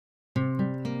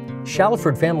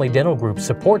Shallowford Family Dental Group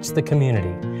supports the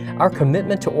community. Our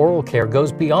commitment to oral care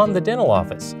goes beyond the dental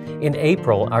office. In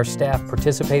April, our staff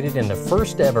participated in the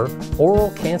first ever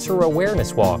Oral Cancer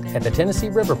Awareness Walk at the Tennessee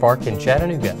River Park in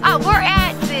Chattanooga. We're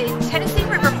at the Tennessee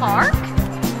River Park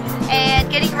and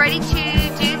getting ready to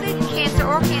do the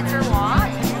Oral Cancer Walk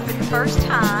for the first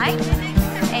time,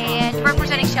 and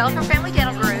representing Shallowford Family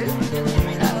Dental Group.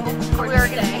 So we're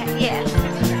going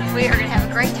to have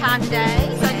a great time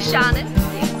today. Sun is shining.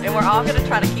 And we're all going to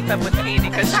try to keep up with Andy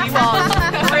because she walks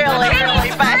really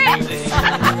fast.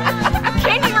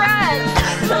 Can you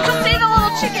run? Being a little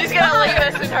chicken. She's going to leave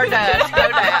us in her dust, no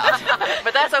doubt.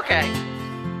 But that's okay.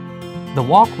 The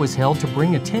walk was held to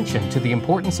bring attention to the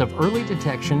importance of early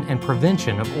detection and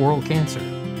prevention of oral cancer.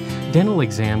 Dental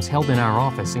exams held in our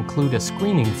office include a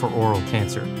screening for oral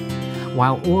cancer.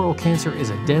 While oral cancer is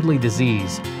a deadly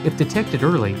disease, if detected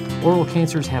early, oral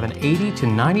cancers have an 80 to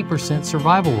 90%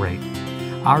 survival rate.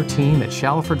 Our team at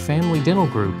Shallowford Family Dental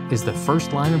Group is the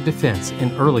first line of defense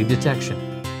in early detection.